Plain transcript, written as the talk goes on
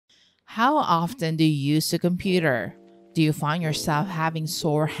How often do you use a computer? Do you find yourself having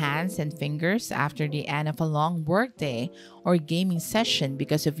sore hands and fingers after the end of a long workday or gaming session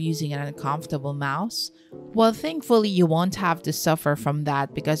because of using an uncomfortable mouse? Well, thankfully, you won't have to suffer from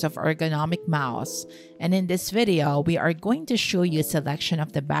that because of Ergonomic Mouse. And in this video, we are going to show you a selection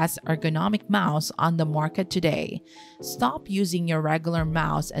of the best ergonomic mouse on the market today. Stop using your regular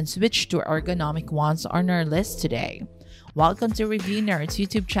mouse and switch to ergonomic ones on our list today. Welcome to Review Nerd's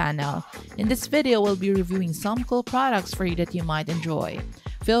YouTube channel. In this video, we'll be reviewing some cool products for you that you might enjoy.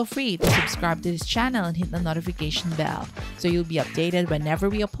 Feel free to subscribe to this channel and hit the notification bell so you'll be updated whenever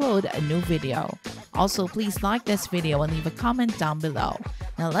we upload a new video. Also, please like this video and leave a comment down below.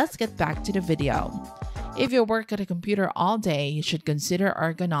 Now let's get back to the video. If you work at a computer all day, you should consider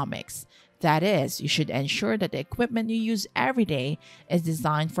ergonomics. That is, you should ensure that the equipment you use every day is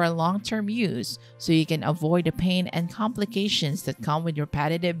designed for long-term use so you can avoid the pain and complications that come with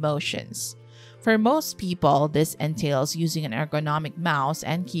repetitive motions. For most people, this entails using an ergonomic mouse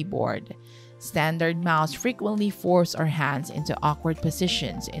and keyboard. Standard mouse frequently force our hands into awkward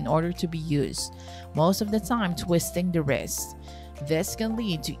positions in order to be used, most of the time twisting the wrist. This can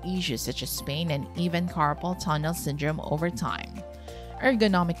lead to issues such as pain and even carpal tunnel syndrome over time.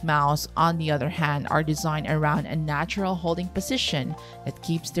 Ergonomic mouse, on the other hand, are designed around a natural holding position that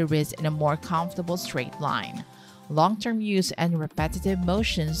keeps the wrist in a more comfortable straight line. Long-term use and repetitive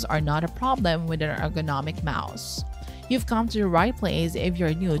motions are not a problem with an ergonomic mouse. You've come to the right place if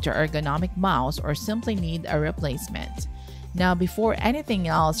you're new to ergonomic mouse or simply need a replacement. Now, before anything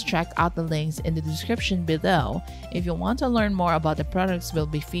else, check out the links in the description below if you want to learn more about the products we'll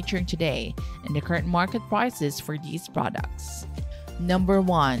be featuring today and the current market prices for these products. Number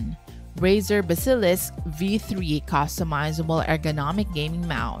 1. Razer Basilisk V3 Customizable Ergonomic Gaming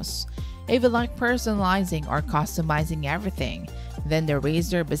Mouse. If you like personalizing or customizing everything, then the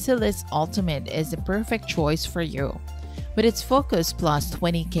Razer Basilisk Ultimate is the perfect choice for you. With its Focus Plus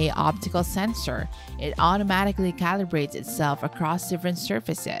 20K optical sensor, it automatically calibrates itself across different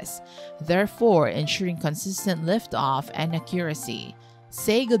surfaces, therefore ensuring consistent lift-off and accuracy.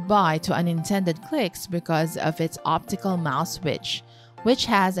 Say goodbye to unintended clicks because of its optical mouse switch, which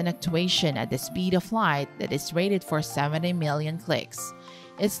has an actuation at the speed of light that is rated for 70 million clicks.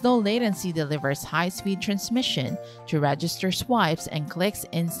 Its low latency delivers high-speed transmission to register swipes and clicks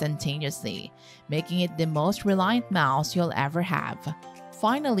instantaneously, making it the most reliant mouse you'll ever have.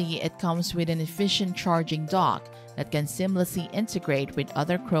 Finally, it comes with an efficient charging dock that can seamlessly integrate with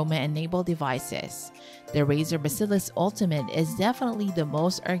other Chroma-enabled devices. The Razer Basilisk Ultimate is definitely the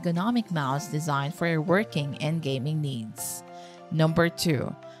most ergonomic mouse designed for your working and gaming needs. Number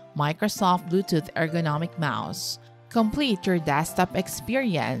 2. Microsoft Bluetooth Ergonomic Mouse. Complete your desktop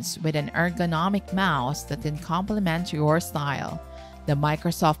experience with an ergonomic mouse that can complement your style. The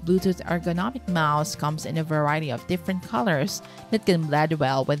Microsoft Bluetooth Ergonomic Mouse comes in a variety of different colors that can blend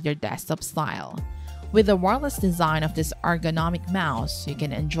well with your desktop style. With the wireless design of this ergonomic mouse, you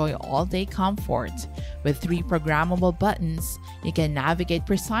can enjoy all-day comfort. With 3 programmable buttons, you can navigate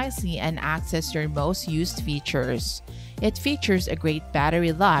precisely and access your most used features. It features a great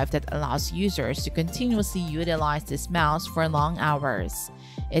battery life that allows users to continuously utilize this mouse for long hours.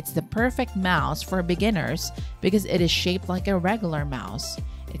 It's the perfect mouse for beginners because it is shaped like a regular mouse.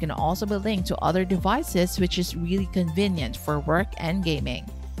 It can also be linked to other devices, which is really convenient for work and gaming.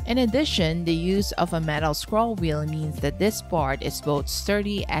 In addition, the use of a metal scroll wheel means that this part is both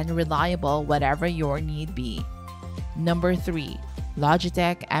sturdy and reliable whatever your need be. Number 3.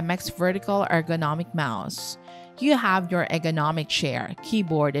 Logitech MX Vertical Ergonomic Mouse. You have your ergonomic chair,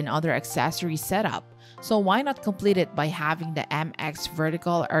 keyboard, and other accessories set up, so why not complete it by having the MX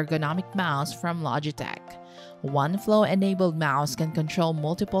Vertical Ergonomic Mouse from Logitech? One flow-enabled mouse can control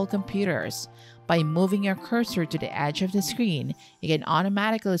multiple computers. By moving your cursor to the edge of the screen, you can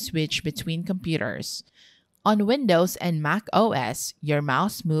automatically switch between computers. On Windows and Mac OS, your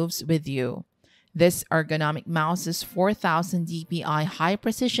mouse moves with you. This ergonomic mouse's 4000 dpi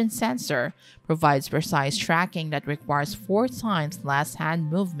high-precision sensor provides precise tracking that requires 4 times less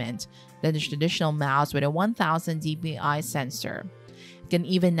hand movement than the traditional mouse with a 1000 dpi sensor. It can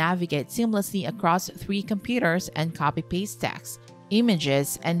even navigate seamlessly across 3 computers and copy-paste text,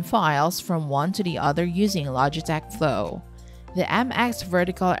 images, and files from one to the other using Logitech Flow. The MX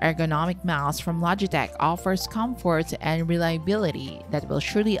Vertical Ergonomic Mouse from Logitech offers comfort and reliability that will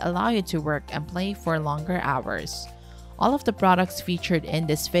surely allow you to work and play for longer hours. All of the products featured in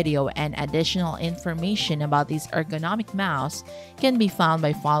this video and additional information about this ergonomic mouse can be found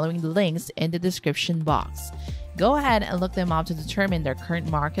by following the links in the description box. Go ahead and look them up to determine their current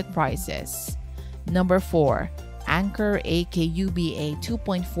market prices. Number 4. Anker AKUBA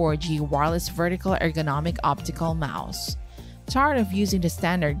 2.4G Wireless Vertical Ergonomic Optical Mouse. Tired of using the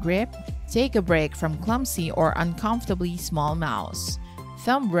standard grip? Take a break from clumsy or uncomfortably small mouse.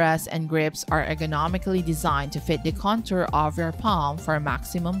 Thumb rests and grips are ergonomically designed to fit the contour of your palm for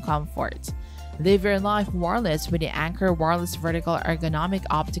maximum comfort. Live your life wireless with the Anker Wireless Vertical Ergonomic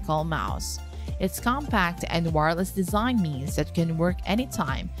Optical Mouse. Its compact and wireless design means that it can work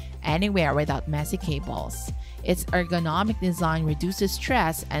anytime, anywhere without messy cables. Its ergonomic design reduces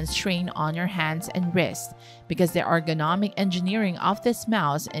stress and strain on your hands and wrists because the ergonomic engineering of this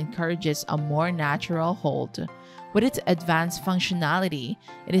mouse encourages a more natural hold. With its advanced functionality,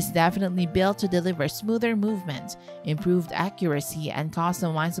 it is definitely built to deliver smoother movement, improved accuracy, and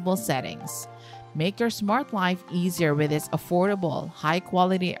customizable settings. Make your smart life easier with this affordable,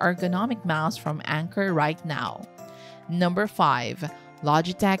 high-quality ergonomic mouse from Anker right now. Number 5.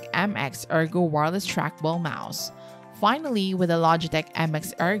 Logitech MX Ergo Wireless Trackball Mouse. Finally, with the Logitech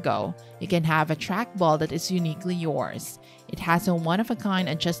MX Ergo, you can have a trackball that is uniquely yours. It has a one-of-a-kind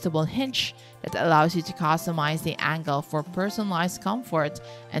adjustable hinge that allows you to customize the angle for personalized comfort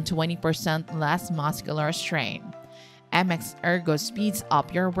and 20% less muscular strain. MX Ergo speeds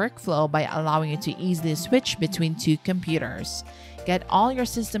up your workflow by allowing you to easily switch between two computers. Get all your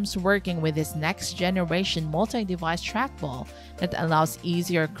systems working with this next-generation multi-device trackball that allows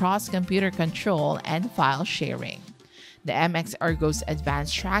easier cross-computer control and file sharing. The MX Ergo's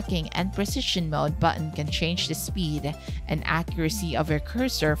advanced tracking and precision mode button can change the speed and accuracy of your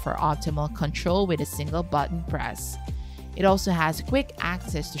cursor for optimal control with a single button press. It also has quick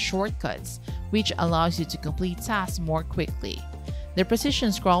access to shortcuts, which allows you to complete tasks more quickly. The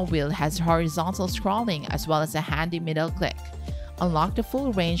precision scroll wheel has horizontal scrolling as well as a handy middle click. Unlock the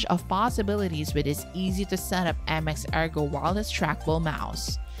full range of possibilities with this easy-to-set-up MX Ergo wireless trackball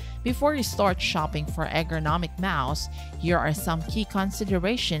mouse. Before you start shopping for ergonomic mouse, here are some key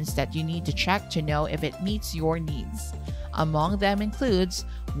considerations that you need to check to know if it meets your needs. Among them includes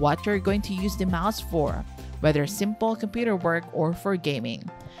what you're going to use the mouse for, whether simple computer work or for gaming.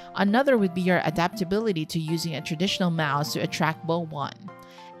 Another would be your adaptability to using a traditional mouse to a trackball one.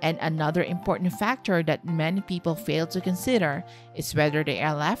 And another important factor that many people fail to consider is whether they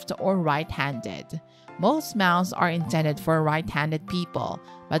are left or right-handed. Most mouses are intended for right-handed people,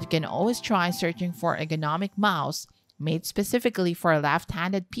 but you can always try searching for ergonomic mouse made specifically for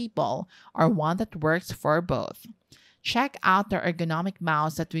left-handed people or one that works for both. Check out the ergonomic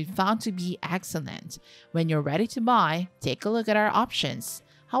mouse that we found to be excellent. When you're ready to buy, take a look at our options.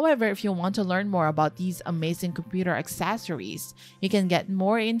 However, if you want to learn more about these amazing computer accessories, you can get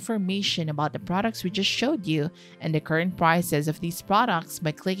more information about the products we just showed you and the current prices of these products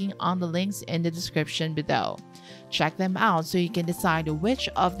by clicking on the links in the description below. Check them out so you can decide which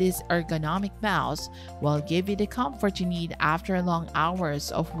of these ergonomic mouse will give you the comfort you need after long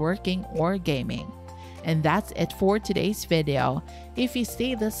hours of working or gaming. And that's it for today's video. If you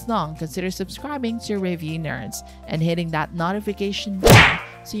stayed this long, consider subscribing to Review Nerds and hitting that notification bell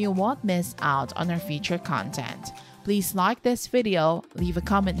so you won't miss out on our future content. Please like this video, leave a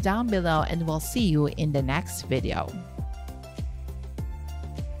comment down below, and we'll see you in the next video.